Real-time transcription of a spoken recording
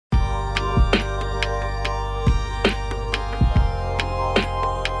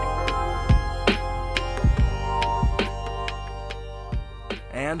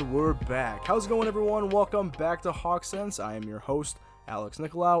And we're back. How's it going, everyone? Welcome back to Hawk Sense. I am your host, Alex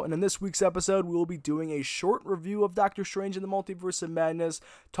Nicolau, and in this week's episode, we will be doing a short review of Doctor Strange in the Multiverse of Madness,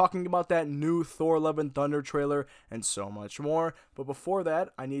 talking about that new Thor Love and Thunder trailer, and so much more. But before that,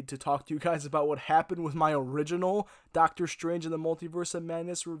 I need to talk to you guys about what happened with my original Doctor Strange in the Multiverse of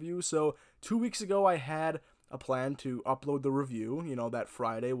Madness review. So 2 weeks ago, I had a plan to upload the review, that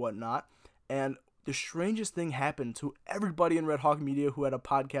Friday, whatnot, and the strangest thing happened to everybody in Red Hawk Media who had a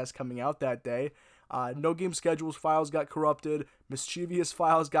podcast coming out that day. No Game Schedules files got corrupted, Mischievous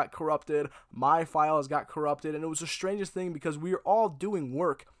files got corrupted, my files got corrupted, and it was the strangest thing because we are all doing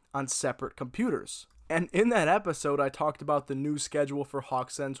work on separate computers. And in that episode, I talked about the new schedule for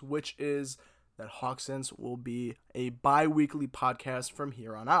Hawk Sense, which is that Hawk Sense will be a bi-weekly podcast from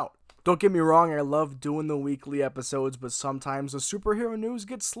here on out. Don't get me wrong, I love doing the weekly episodes, but sometimes the superhero news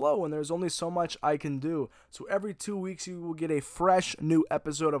gets slow and there's only so much I can do. So every 2 weeks you will get a fresh new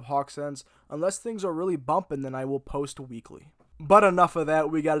episode of Hawk Sense. Unless things are really bumping, then I will post weekly. But enough of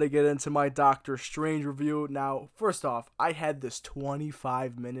that, we gotta get into my Doctor Strange review. Now, first off, I had this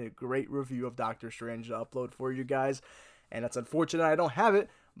 25-minute great review of Doctor Strange to upload for you guys, and it's unfortunate I don't have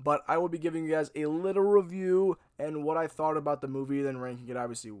it, but I will be giving you guys a little review and what I thought about the movie, then ranking it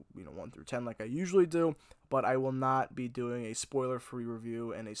obviously 1 through 10 like I usually do, but I will not be doing a spoiler-free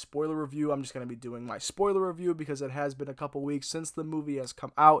review and a spoiler review. I'm just going to be doing my spoiler review because it has been a couple weeks since the movie has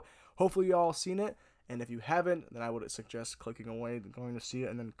come out. Hopefully you all seen it, and if you haven't, then I would suggest clicking away, going to see it,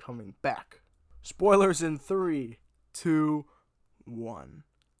 and then coming back. Spoilers in 3, 2, 1.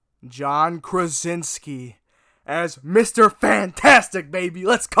 John Krasinski as Mr. Fantastic, baby.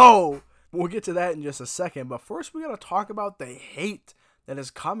 Let's go! We'll get to that in just a second, but first we gotta talk about the hate that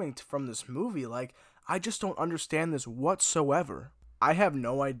is coming from this movie. I just don't understand this whatsoever. I have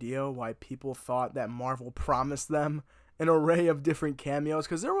no idea why people thought that Marvel promised them an array of different cameos,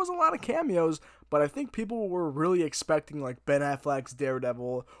 because there was a lot of cameos, but I think people were really expecting Ben Affleck's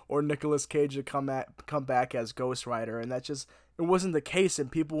Daredevil or Nicolas Cage to come back as Ghost Rider, and it wasn't the case,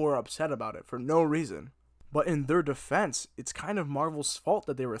 and people were upset about it for no reason. But in their defense, it's kind of Marvel's fault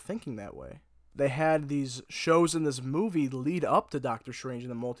that they were thinking that way. They had these shows in this movie lead up to Doctor Strange in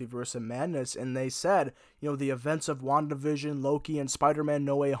the Multiverse of Madness, and they said, the events of WandaVision, Loki, and Spider-Man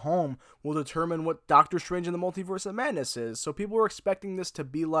No Way Home will determine what Doctor Strange in the Multiverse of Madness is. So people were expecting this to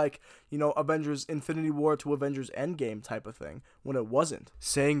be Avengers Infinity War to Avengers Endgame type of thing, when it wasn't.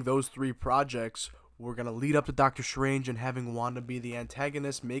 Saying those 3 projects we're going to lead up to Doctor Strange and having Wanda be the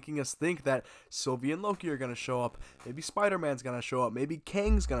antagonist, making us think that Sylvie and Loki are going to show up, maybe Spider-Man's going to show up, maybe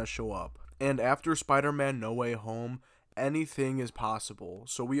Kang's going to show up. And after Spider-Man No Way Home, anything is possible.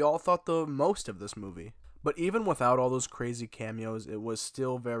 So we all thought the most of this movie. But even without all those crazy cameos, it was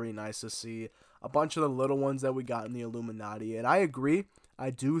still very nice to see a bunch of the little ones that we got in the Illuminati. And I agree,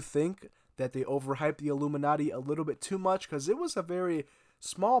 I do think that they overhyped the Illuminati a little bit too much, because it was a very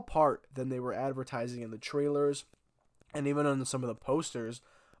small part than they were advertising in the trailers and even on some of the posters,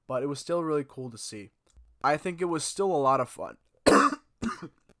 but it was still really cool to see. I think it was still a lot of fun.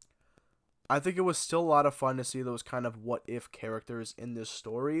 I think it was still a lot of fun to see those kind of what-if characters in this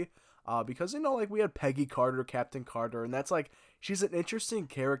story, because, we had Peggy Carter, Captain Carter, and that's, she's an interesting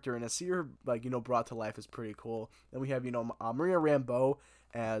character, and to see her, brought to life is pretty cool. Then we have, Maria Rambeau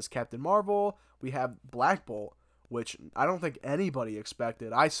as Captain Marvel. We have Black Bolt, which I don't think anybody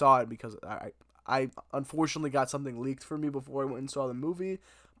expected. I saw it because I unfortunately got something leaked for me before I went and saw the movie.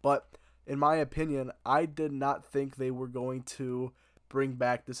 But in my opinion, I did not think they were going to bring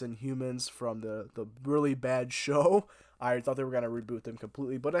back this Inhumans from the really bad show. I thought they were going to reboot them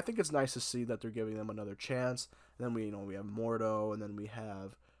completely. But I think it's nice to see that they're giving them another chance. And then we have Mordo, and then we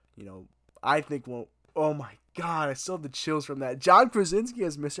have, I think, oh my God, I still have the chills from that. John Krasinski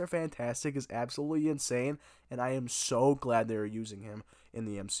as Mr. Fantastic is absolutely insane, and I am so glad they're using him in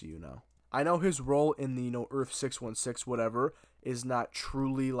the MCU now. I know his role in the, Earth 616 whatever is not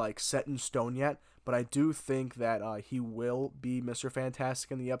truly, set in stone yet, but I do think that he will be Mr.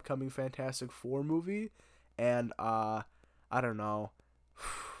 Fantastic in the upcoming Fantastic Four movie, and, I don't know.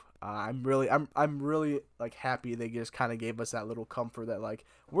 I'm really happy they just kind of gave us that little comfort that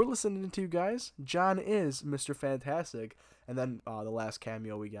we're listening to you guys. John is Mr. Fantastic, and then the last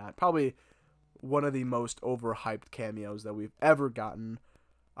cameo we got, probably one of the most overhyped cameos that we've ever gotten.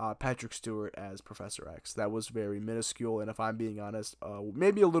 Patrick Stewart as Professor X. That was very minuscule, and if I'm being honest,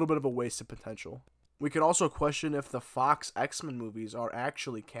 maybe a little bit of a waste of potential. We could also question if the Fox X-Men movies are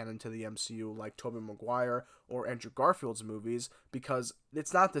actually canon to the MCU, like Tobey Maguire or Andrew Garfield's movies, because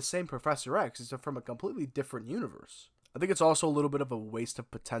it's not the same Professor X. It's from a completely different universe. I think it's also a little bit of a waste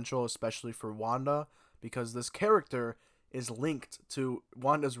of potential, especially for Wanda, because this character is linked to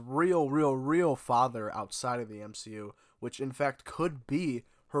Wanda's real father outside of the MCU, which in fact could be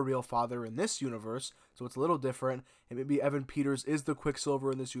her real father in this universe. So it's a little different. And maybe Evan Peters is the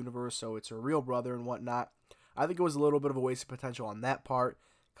Quicksilver in this universe, so it's her real brother and whatnot. I think it was a little bit of a waste of potential on that part,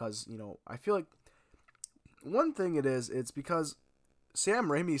 because, I feel like one thing it's because Sam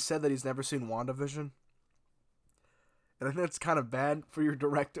Raimi said that he's never seen WandaVision. And I think that's kind of bad for your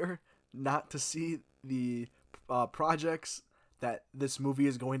director not to see the projects that this movie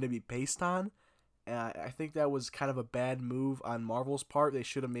is going to be based on. And I think that was kind of a bad move on Marvel's part. They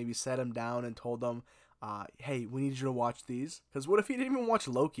should have maybe sat him down and told him, hey, we need you to watch these. Because what if he didn't even watch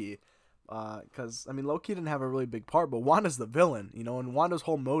Loki? Because, Loki didn't have a really big part, but Wanda's the villain, and Wanda's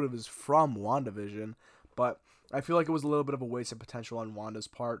whole motive is from WandaVision. But I feel like it was a little bit of a waste of potential on Wanda's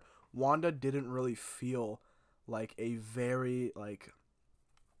part. Wanda didn't really feel like a very,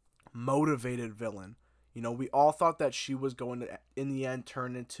 motivated villain. We all thought that she was going to, in the end,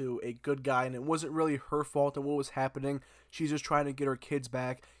 turn into a good guy, and it wasn't really her fault and what was happening. She's just trying to get her kids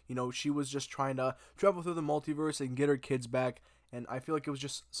back. She was just trying to travel through the multiverse and get her kids back, and I feel like it was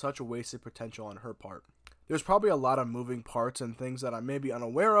just such a wasted potential on her part. There's probably a lot of moving parts and things that I may be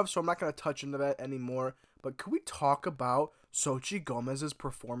unaware of, so I'm not going to touch into that anymore. But could we talk about Xochitl Gomez's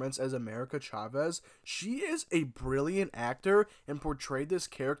performance as America Chavez? She is a brilliant actor and portrayed this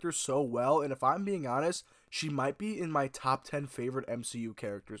character so well, and if I'm being honest, she might be in my top 10 favorite MCU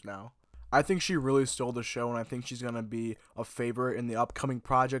characters now. I think she really stole the show, and I think she's going to be a favorite in the upcoming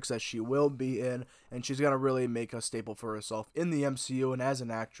projects that she will be in, and she's going to really make a staple for herself in the MCU and as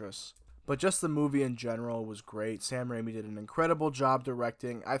an actress. But just the movie in general was great. Sam Raimi did an incredible job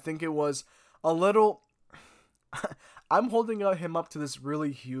directing. I think it was a little... I'm holding him up to this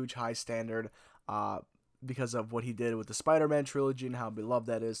really huge high standard because of what he did with the Spider-Man trilogy and how beloved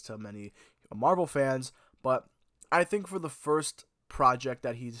that is to many Marvel fans. But I think for the first project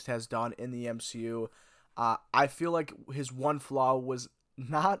that he has done in the MCU, I feel like his one flaw was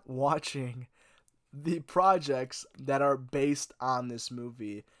not watching the projects that are based on this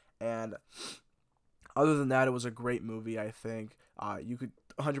movie. And other than that, it was a great movie, I think. You could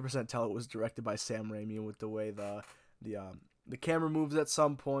 100% tell it was directed by Sam Raimi with the way the camera moves at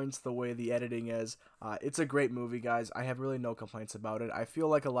some points, the way the editing is. It's a great movie, guys. I have really no complaints about it. I feel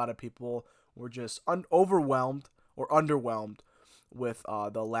like a lot of people were just overwhelmed or underwhelmed with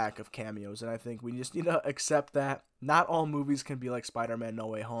the lack of cameos, and I think we just need to accept that not all movies can be like Spider-Man No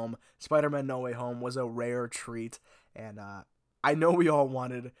Way Home. Spider-Man No Way Home was a rare treat, and I know we all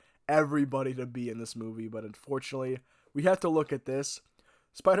wanted everybody to be in this movie, but unfortunately, we have to look at this.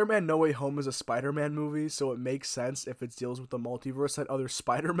 Spider-Man No Way Home is a Spider-Man movie, so it makes sense if it deals with the multiverse that other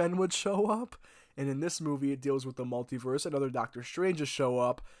Spider-Men would show up. And in this movie, it deals with the multiverse and other Doctor Stranges show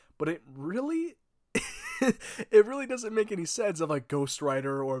up. But it really doesn't make any sense of like Ghost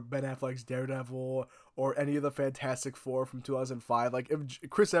Rider or Ben Affleck's Daredevil or any of the Fantastic Four from 2005. Like if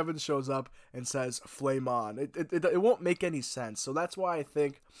Chris Evans shows up and says "Flame on," it won't make any sense. So that's why I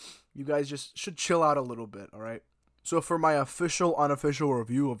think you guys just should chill out a little bit. All right. So for my official, unofficial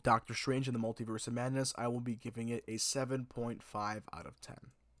review of Doctor Strange in the Multiverse of Madness, I will be giving it a 7.5 out of 10.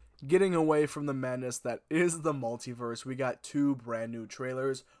 Getting away from the madness that is the multiverse, we got two brand new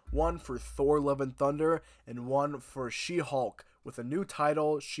trailers, one for Thor Love and Thunder and one for She-Hulk with a new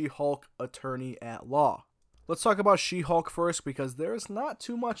title, She-Hulk Attorney at Law. Let's talk about She-Hulk first because there's not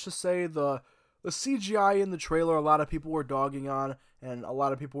too much to say. The CGI in the trailer, a lot of people were dogging on, and a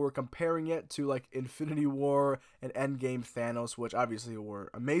lot of people were comparing it to like Infinity War and Endgame Thanos, which obviously were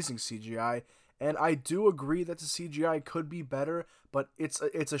amazing CGI. And I do agree that the CGI could be better, but it's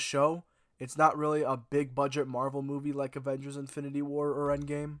a show. It's not really a big budget Marvel movie like Avengers Infinity War or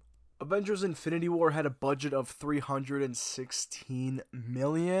Endgame. Avengers Infinity War had a budget of $316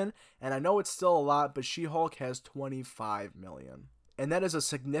 million, and I know it's still a lot, but She-Hulk has $25 million. And that is a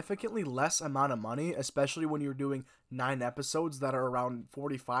significantly less amount of money, especially when you're doing 9 episodes that are around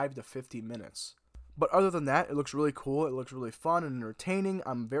 45 to 50 minutes. But other than that, it looks really cool. It looks really fun and entertaining.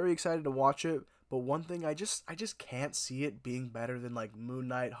 I'm very excited to watch it. But one thing, I just can't see it being better than like Moon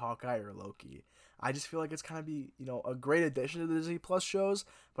Knight, Hawkeye, or Loki. I just feel like it's gonna be, a great addition to the Disney Plus shows,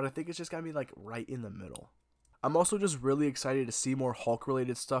 but I think it's just gonna be like right in the middle. I'm also just really excited to see more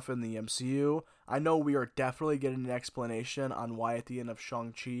Hulk-related stuff in the MCU. I know we are definitely getting an explanation on why at the end of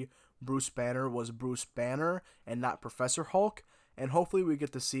Shang-Chi, Bruce Banner was Bruce Banner and not Professor Hulk. And hopefully we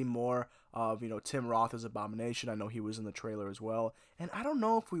get to see more of, Tim Roth as Abomination. I know he was in the trailer as well. And I don't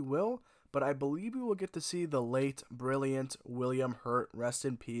know if we will, but I believe we will get to see the late, brilliant William Hurt, rest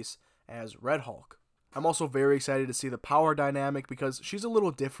in peace, as Red Hulk. I'm also very excited to see the power dynamic because she's a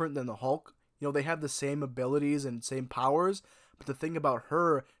little different than the Hulk. They have the same abilities and same powers, but the thing about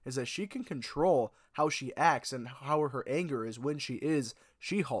her is that she can control how she acts and how her anger is when she is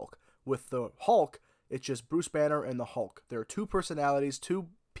She-Hulk. With the Hulk, it's just Bruce Banner and the Hulk. There are two personalities, two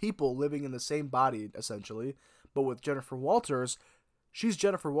people living in the same body, essentially. But with Jennifer Walters, she's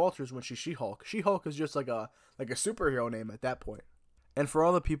Jennifer Walters when she's She-Hulk. She-Hulk is just like a superhero name at that point. And for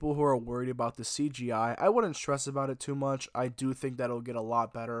all the people who are worried about the CGI, I wouldn't stress about it too much. I do think that it'll get a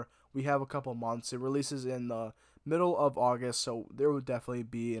lot better. We have a couple months. It releases in the middle of August, so there would definitely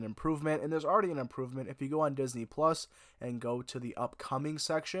be an improvement. And there's already an improvement. If you go on Disney Plus and go to the upcoming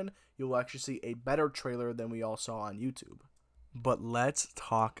section, you'll actually see a better trailer than we all saw on YouTube. But let's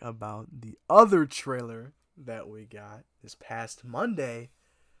talk about the other trailer that we got this past Monday.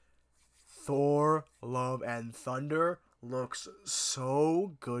 Thor, Love and Thunder looks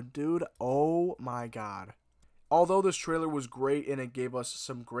so good, dude. Oh my god. Although this trailer was great and it gave us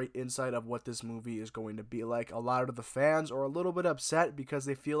some great insight of what this movie is going to be like, a lot of the fans are a little bit upset because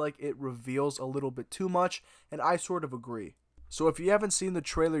they feel like it reveals a little bit too much, and I sort of agree. So if you haven't seen the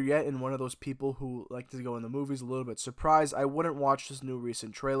trailer yet and one of those people who like to go in the movies a little bit surprised, I wouldn't watch this new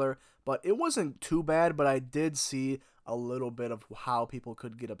recent trailer, but it wasn't too bad, but I did see a little bit of how people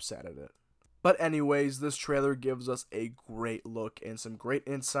could get upset at it. But anyways, this trailer gives us a great look and some great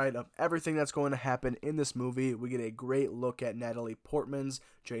insight of everything that's going to happen in this movie. We get a great look at Natalie Portman's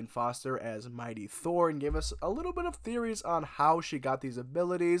Jane Foster as Mighty Thor and give us a little bit of theories on how she got these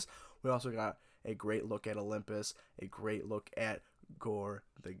abilities. We also got a great look at Olympus, a great look at Gorr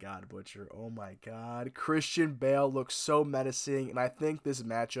the God Butcher. Oh my god. Christian Bale looks so menacing, and I think this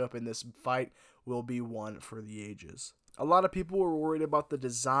matchup and this fight will be one for the ages. A lot of people were worried about the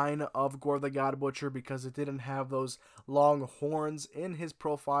design of Gorr the God Butcher because it didn't have those long horns in his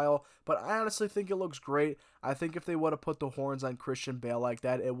profile, but I honestly think it looks great. I think if they would have put the horns on Christian Bale like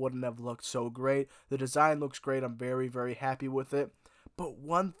that, it wouldn't have looked so great. The design looks great. I'm very, very happy with it. But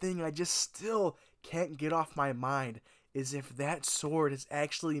one thing I just still can't get off my mind is if that sword is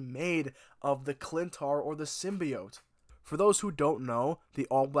actually made of the Klyntar or the symbiote. For those who don't know, the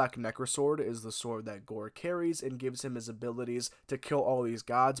all-black Necrosword is the sword that Gorr carries and gives him his abilities to kill all these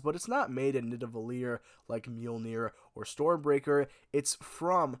gods, but it's not made in Nidavellir like Mjolnir or Stormbreaker. It's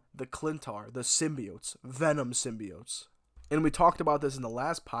from the Klyntar, the symbiotes, Venom symbiotes. And we talked about this in the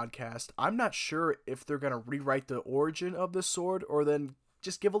last podcast. I'm not sure if they're going to rewrite the origin of the sword or then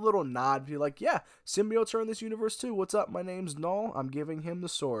just give a little nod, be like, yeah, symbiotes are in this universe too. What's up? My name's Null. I'm giving him the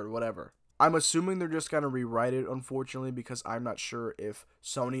sword, whatever. I'm assuming they're just going to rewrite it, unfortunately, because I'm not sure if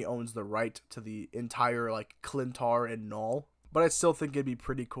Sony owns the right to the entire, Klyntar and Null. But I still think it'd be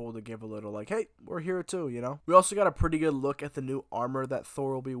pretty cool to give a little, hey, we're here too, We also got a pretty good look at the new armor that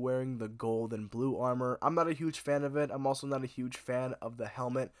Thor will be wearing, the gold and blue armor. I'm not a huge fan of it. I'm also not a huge fan of the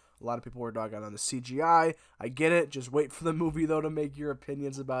helmet. A lot of people were dogging on the CGI. I get it. Just wait for the movie, though, to make your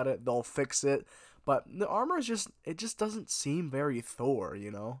opinions about it. They'll fix it. But the armor is it just doesn't seem very Thor,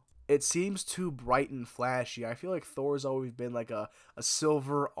 It seems too bright and flashy. I feel like Thor's always been like a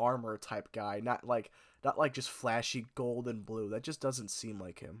silver armor type guy, not like just flashy gold and blue. That just doesn't seem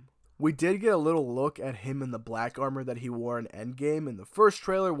like him. We did get a little look at him in the black armor that he wore in Endgame in the first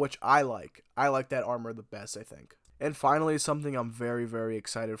trailer, which I like. I like that armor the best, I think. And finally, something I'm very, very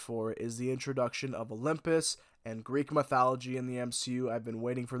excited for is the introduction of Olympus and Greek mythology in the MCU. I've been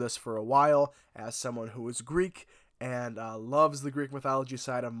waiting for this for a while as someone who is Greek and loves the Greek mythology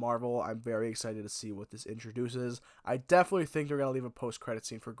side of Marvel. I'm very excited to see what this introduces. I definitely think they're going to leave a post-credit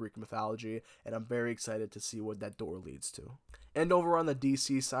scene for Greek mythology, and I'm very excited to see what that door leads to. And over on the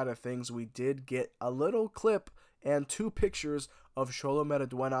DC side of things, we did get a little clip and 2 pictures of Xolo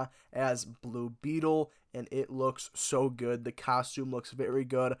Maridueña as Blue Beetle, and it looks so good. The costume looks very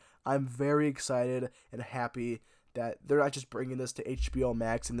good. I'm very excited and happy that they're not just bringing this to HBO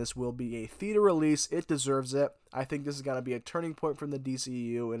Max, and this will be a theater release. It deserves it. I think this is going to be a turning point from the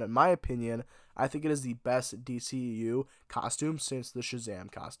DCEU, and in my opinion, I think it is the best DCEU costume since the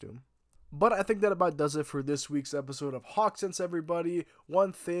Shazam costume. But I think that about does it for this week's episode of Hawk Sense, everybody.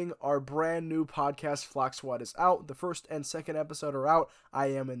 One thing, our brand new podcast, Flock Squad, is out. The first and second episode are out. I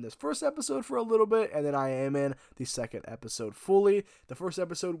am in this first episode for a little bit, and then I am in the second episode fully. The first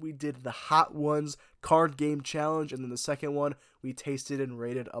episode, we did the Hot Ones card game challenge, and then the second one, we tasted and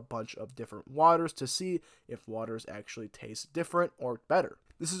rated a bunch of different waters to see if waters actually taste different or better.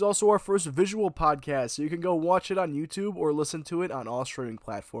 This is also our first visual podcast, so you can go watch it on YouTube or listen to it on all streaming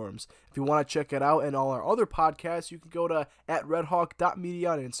platforms. If you want to check it out and all our other podcasts, you can go to @redhawk.media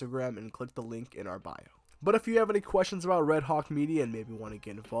on Instagram and click the link in our bio. But if you have any questions about Red Hawk Media and maybe want to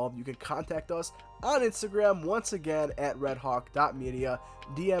get involved, you can contact us on Instagram, once again, at redhawk.media.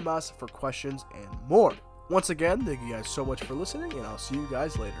 DM us for questions and more. Once again, thank you guys so much for listening, and I'll see you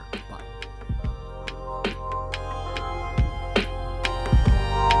guys later. Bye.